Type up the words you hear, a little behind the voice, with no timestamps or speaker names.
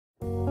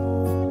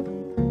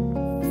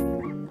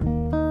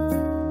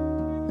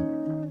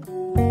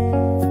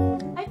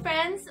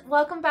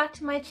welcome back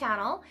to my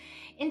channel.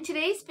 In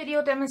today's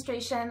video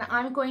demonstration,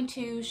 I'm going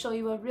to show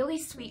you a really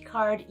sweet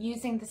card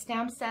using the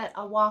stamp set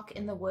A Walk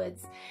in the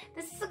Woods.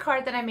 This is a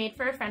card that I made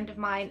for a friend of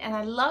mine and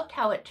I loved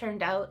how it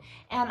turned out,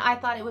 and I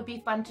thought it would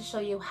be fun to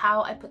show you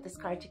how I put this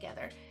card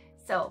together.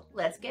 So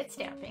let's get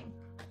stamping.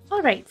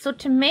 Alright, so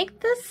to make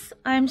this,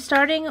 I'm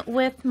starting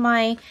with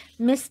my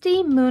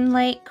Misty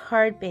Moonlight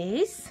card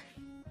base.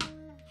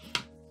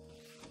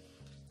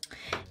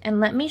 And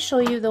let me show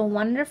you the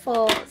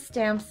wonderful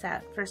stamp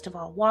set. First of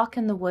all, Walk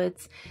in the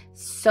Woods.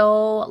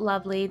 So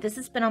lovely. This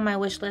has been on my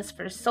wish list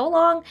for so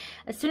long.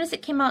 As soon as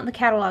it came out in the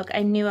catalog,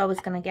 I knew I was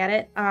going to get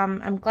it.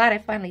 I'm glad I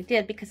finally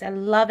did because I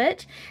love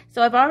it.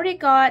 So I've already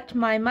got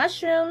my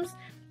mushrooms,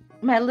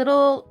 my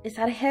little, is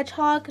that a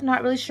hedgehog?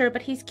 Not really sure,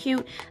 but he's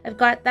cute. I've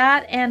got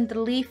that and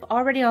the leaf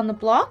already on the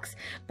blocks.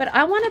 But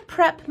I want to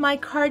prep my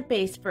card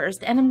base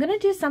first. And I'm going to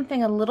do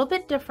something a little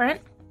bit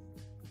different.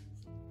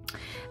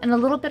 And a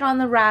little bit on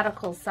the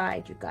radical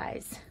side, you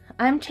guys.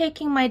 I'm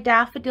taking my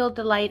Daffodil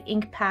Delight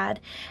ink pad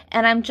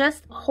and I'm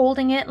just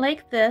holding it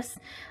like this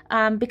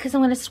because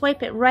I'm going to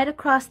swipe it right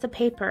across the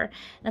paper.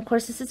 And of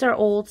course, this is our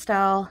old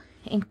style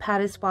ink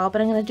pad as well, but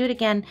I'm going to do it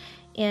again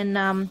in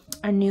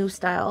our new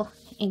style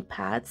ink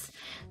pads.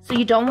 So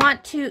you don't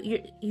want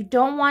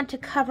to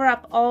cover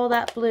up all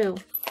that blue.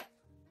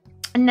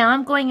 And now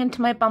I'm going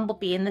into my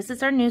Bumblebee, and this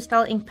is our new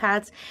style ink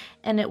pads,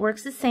 and it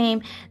works the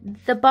same.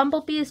 The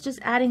Bumblebee is just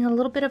adding a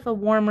little bit of a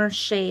warmer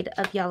shade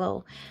of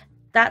yellow.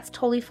 That's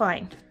totally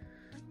fine.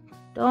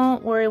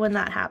 Don't worry when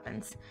that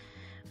happens.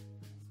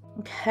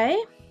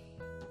 Okay.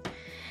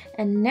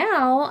 And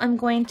now I'm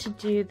going to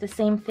do the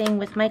same thing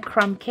with my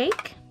crumb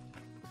cake.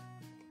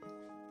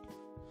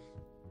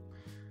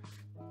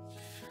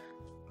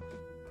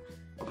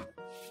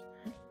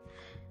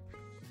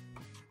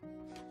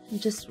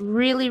 Just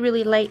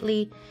really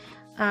lightly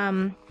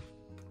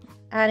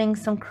adding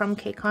some crumb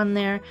cake on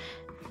there,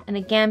 and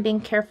again being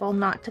careful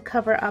not to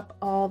cover up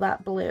all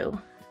that blue.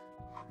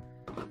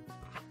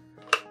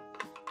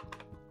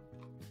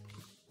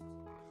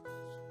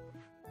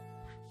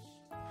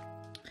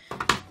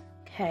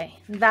 Okay,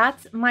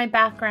 that's my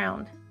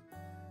background.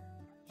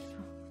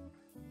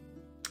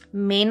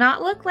 May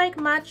not look like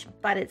much,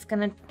 but it's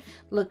gonna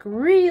look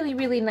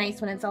really nice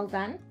when it's all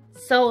done.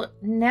 So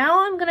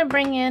now I'm going to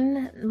bring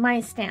in my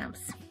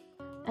stamps,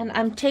 and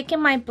I'm taking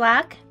my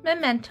black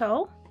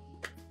Memento.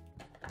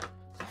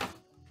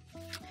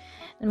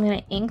 I'm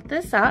going to ink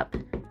this up.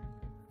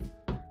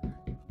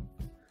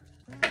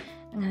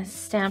 I'm going to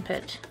stamp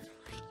it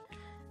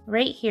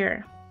right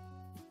here,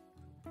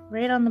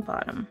 right on the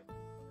bottom.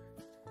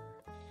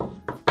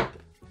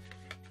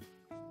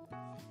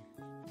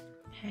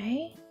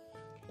 Okay.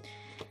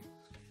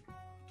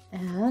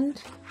 And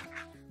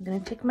I'm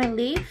going to take my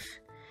leaf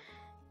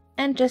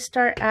and just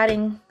start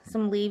adding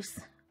some leaves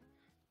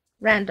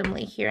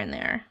randomly here and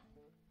there.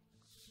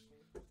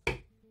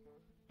 And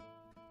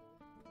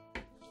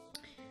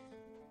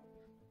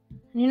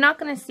you're not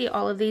going to see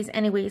all of these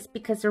anyways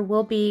because there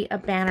will be a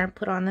banner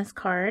put on this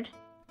card.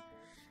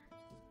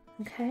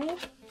 Okay.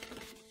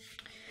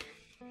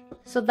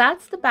 So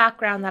that's the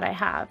background that I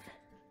have.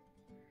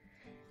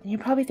 And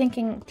you're probably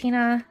thinking,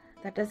 Tina,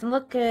 that doesn't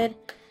look good.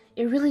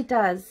 It really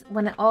does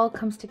when it all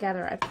comes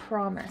together, I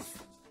promise.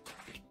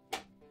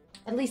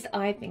 At least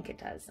I think it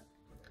does.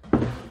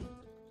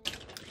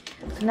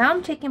 So now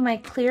I'm taking my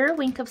clear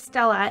Wink of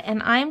Stella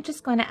and I'm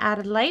just going to add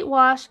a light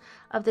wash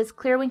of this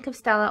clear Wink of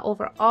Stella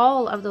over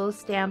all of those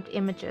stamped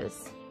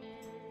images.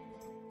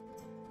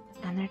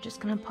 And they're just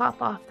going to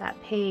pop off that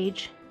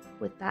page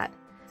with that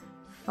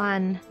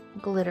fun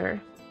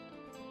glitter.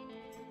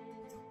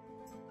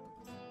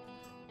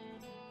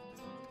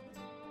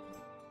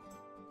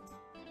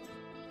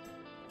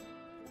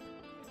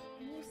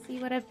 Can you see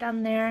what I've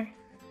done there?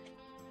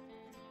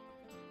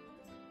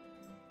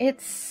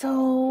 It's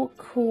so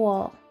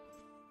cool.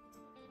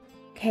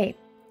 Okay,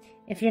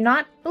 if you're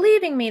not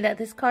believing me that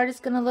this card is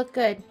going to look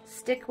good,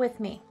 stick with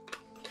me.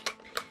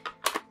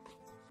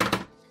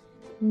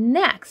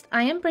 Next,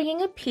 I am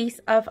bringing a piece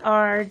of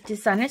our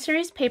Designer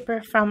Series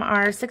paper from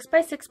our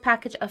 6x6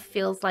 package of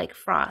Feels Like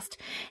Frost.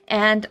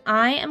 And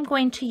I am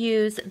going to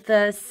use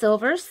the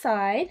silver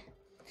side.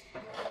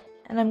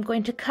 And I'm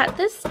going to cut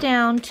this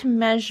down to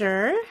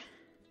measure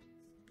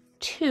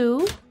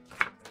 2.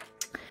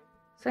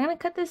 So I'm going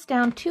to cut this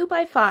down 2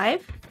 by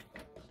 5.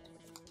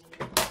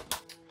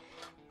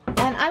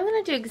 And I'm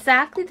going to do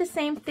exactly the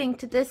same thing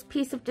to this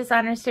piece of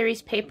Designer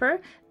Series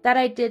paper that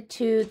I did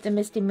to the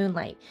Misty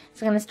Moonlight.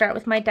 So I'm going to start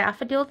with my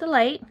Daffodil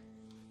Delight.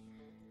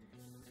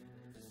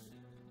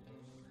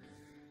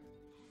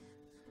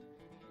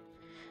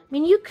 I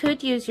mean, you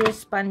could use your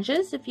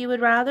sponges if you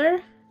would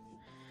rather.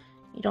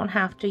 You don't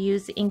have to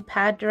use the ink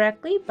pad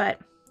directly, but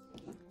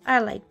I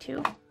like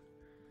to.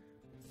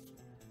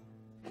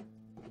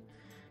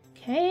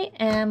 Okay,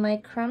 and my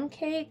crumb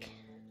cake.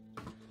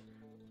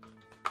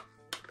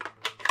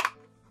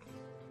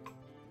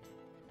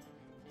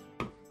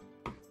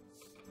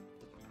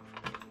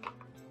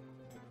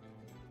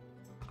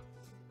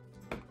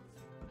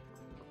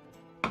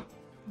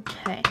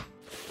 Okay,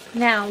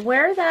 Now,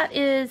 where that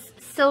is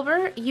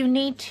silver, you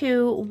need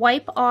to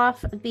wipe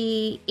off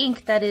the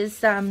ink that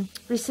is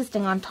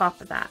resisting on top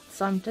of that.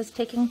 So I'm just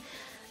taking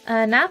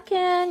a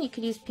napkin, you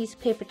could use a piece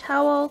of paper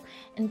towel,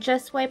 and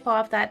just wipe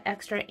off that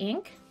extra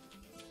ink.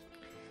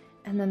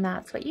 And then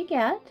that's what you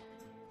get.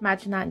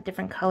 Imagine that in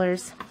different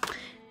colors.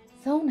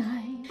 So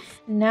nice.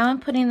 Now I'm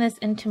putting this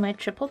into my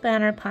triple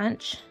banner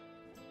punch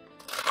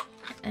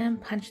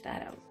and punch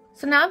that out.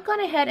 So now I've gone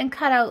ahead and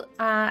cut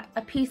out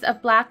a piece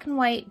of black and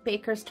white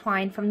baker's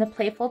twine from the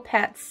Playful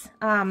Pets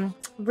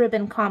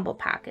ribbon combo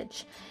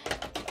package.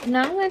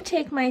 Now I'm going to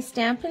take my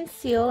Stampin'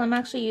 Seal. I'm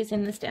actually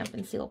using the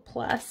Stampin' Seal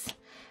Plus.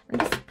 I'm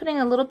just putting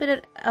a little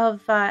bit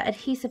of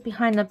adhesive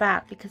behind the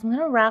back because I'm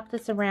going to wrap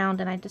this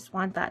around and I just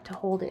want that to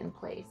hold it in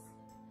place.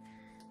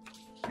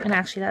 And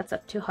actually that's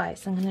up too high,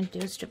 so I'm going to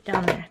do a strip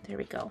down there. There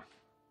we go.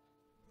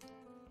 So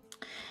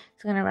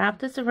I'm going to wrap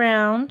this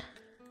around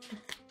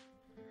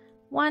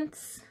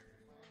once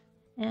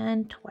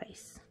and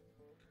twice.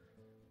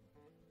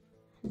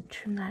 And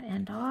trim that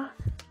end off.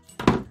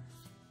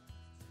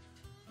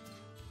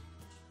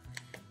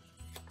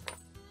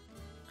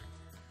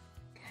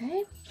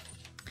 Okay.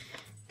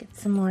 Get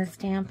some more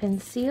Stampin'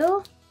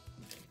 Seal.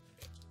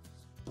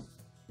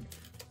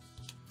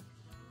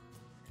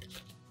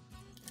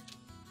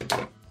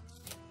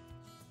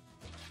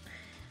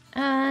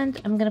 And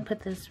I'm going to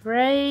put this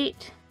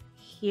right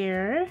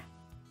here,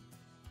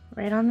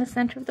 right on the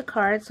center of the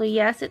card. So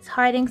yes, it's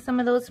hiding some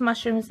of those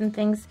mushrooms and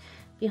things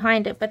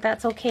behind it, but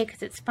that's okay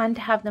because it's fun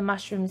to have the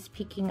mushrooms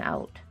peeking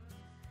out.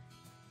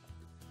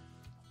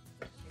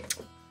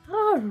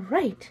 All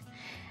right.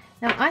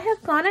 Now I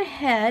have gone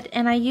ahead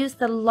and I used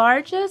the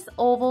largest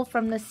oval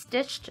from the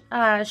Stitched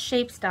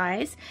Shapes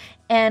dies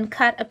and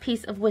cut a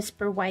piece of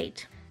Whisper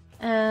White.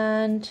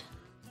 And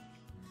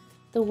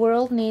the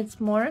world needs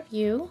more of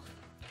you.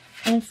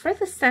 And for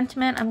the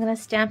sentiment, I'm going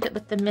to stamp it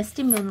with the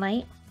Misty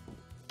Moonlight.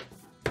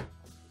 I'm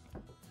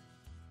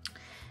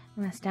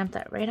going to stamp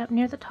that right up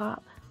near the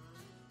top.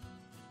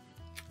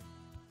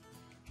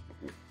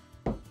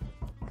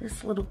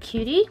 This little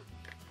cutie,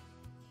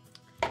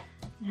 I'm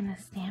going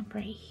to stamp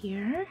right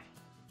here.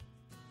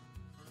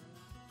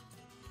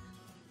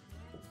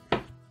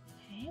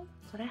 Okay,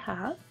 that's what I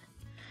have.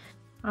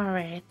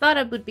 Alright, I thought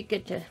it would be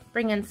good to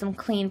bring in some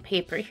clean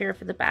paper here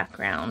for the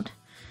background.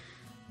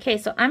 Okay,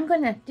 so I'm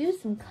going to do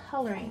some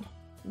coloring.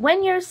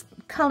 When you're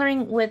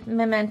coloring with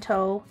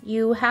Memento,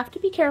 you have to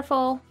be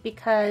careful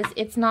because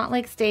it's not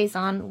like Stays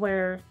On,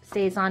 where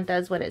Stays On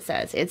does what it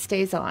says. It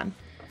stays on.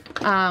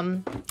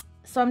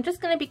 So I'm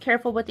just going to be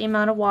careful with the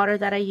amount of water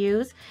that I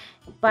use,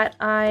 but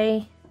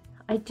I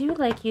do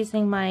like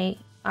using my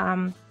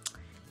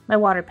my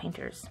water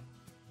painters.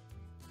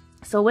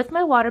 So with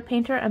my water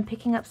painter, I'm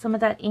picking up some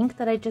of that ink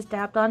that I just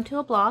dabbed onto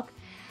a block,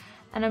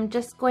 and I'm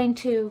just going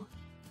to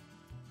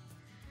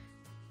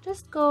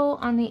just go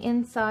on the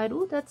inside.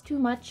 Ooh, that's too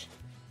much.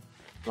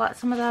 Blot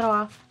some of that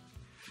off.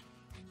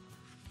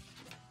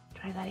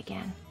 Try that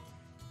again.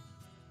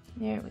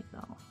 There we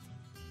go.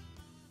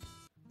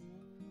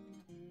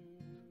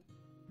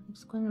 I'm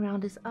just going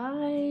around his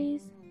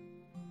eyes.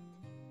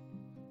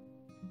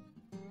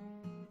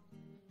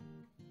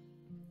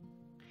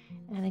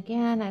 And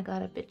again, I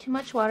got a bit too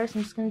much water, so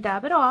I'm just going to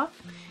dab it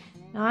off.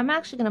 Now I'm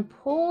actually going to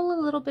pull a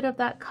little bit of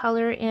that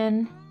color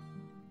in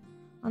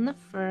on the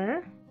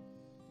fur.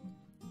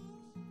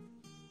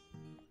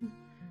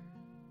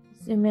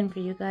 Zoom in for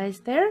you guys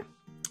there.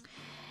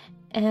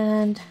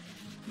 And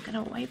I'm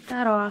going to wipe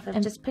that off.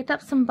 I've just picked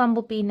up some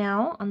Bumblebee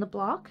now on the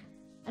block.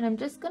 And I'm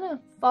just going to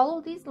follow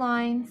these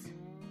lines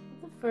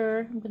with the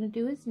fur. I'm going to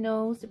do his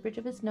nose, the bridge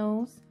of his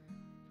nose.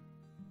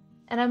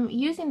 And I'm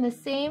using the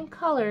same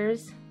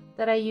colors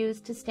that I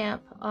used to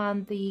stamp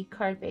on the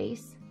card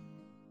base.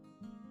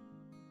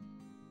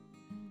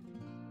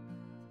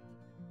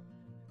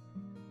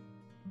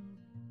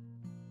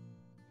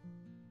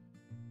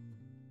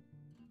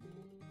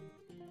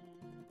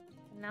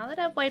 Now that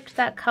I've wiped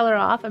that color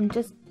off, I'm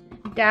just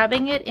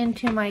dabbing it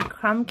into my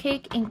crumb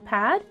cake ink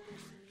pad,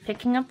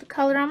 picking up the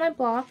color on my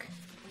block,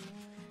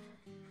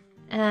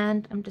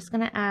 and I'm just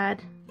going to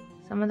add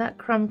some of that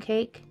crumb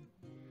cake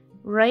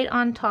right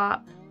on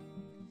top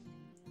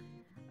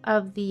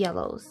of the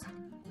yellows.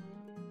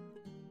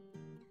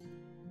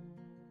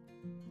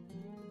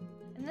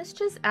 And this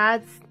just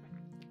adds,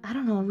 I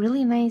don't know, a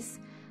really nice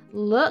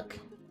look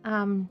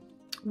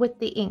with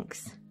the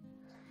inks.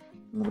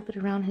 A little bit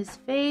around his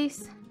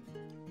face.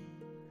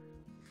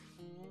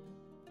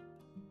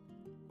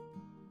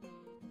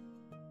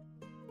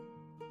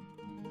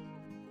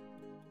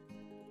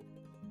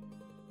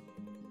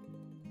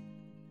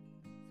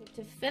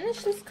 To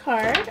finish this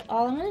card,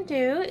 all I'm going to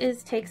do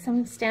is take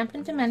some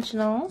Stampin'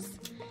 Dimensionals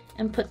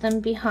and put them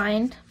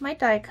behind my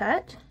die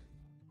cut.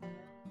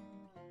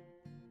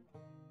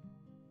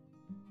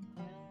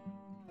 And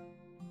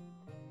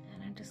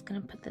I'm just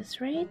going to put this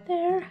right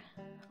there,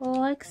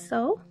 like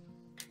so.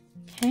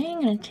 Okay,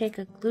 I'm going to take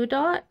a glue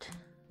dot.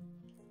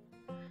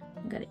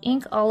 I've got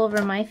ink all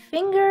over my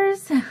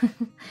fingers.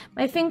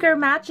 My finger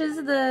matches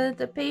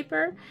the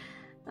paper.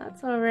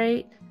 That's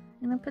alright.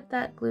 I'm going to put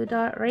that glue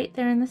dot right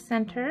there in the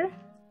center.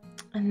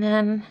 And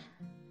then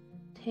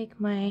take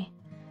my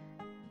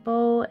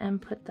bow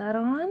and put that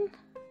on.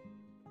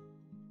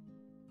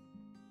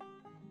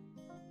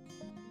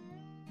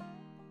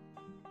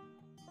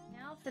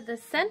 Now for the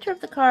center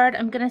of the card,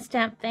 I'm going to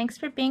stamp "Thanks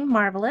for being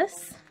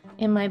marvelous"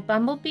 in my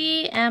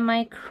bumblebee and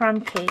my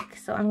crumb cake.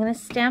 So I'm going to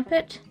stamp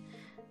it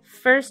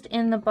first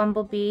in the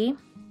bumblebee,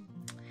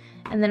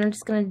 and then I'm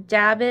just going to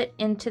dab it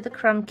into the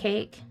crumb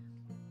cake.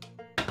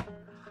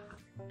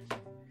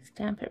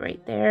 Stamp it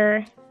right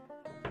there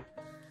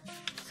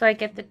so I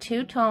get the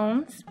two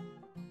tones.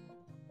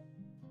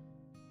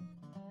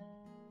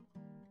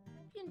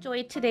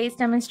 Enjoyed today's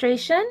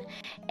demonstration,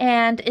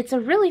 and it's a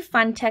really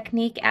fun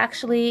technique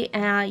actually.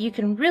 You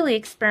can really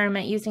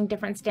experiment using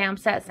different stamp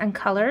sets and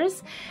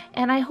colors,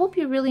 and I hope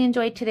you really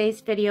enjoyed today's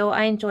video.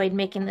 I enjoyed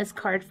making this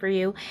card for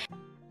you.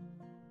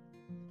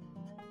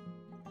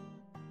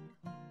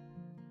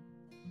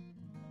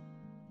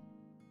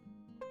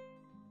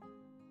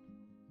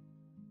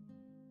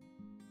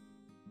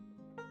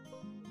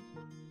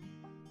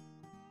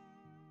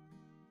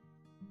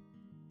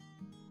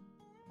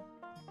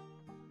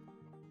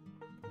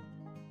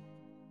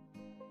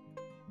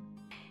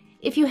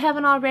 If you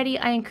haven't already,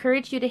 I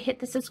encourage you to hit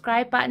the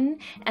subscribe button,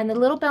 and the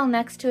little bell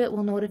next to it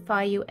will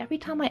notify you every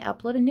time I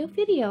upload a new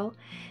video.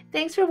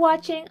 Thanks for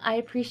watching. I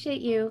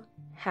appreciate you.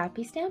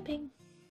 Happy stamping!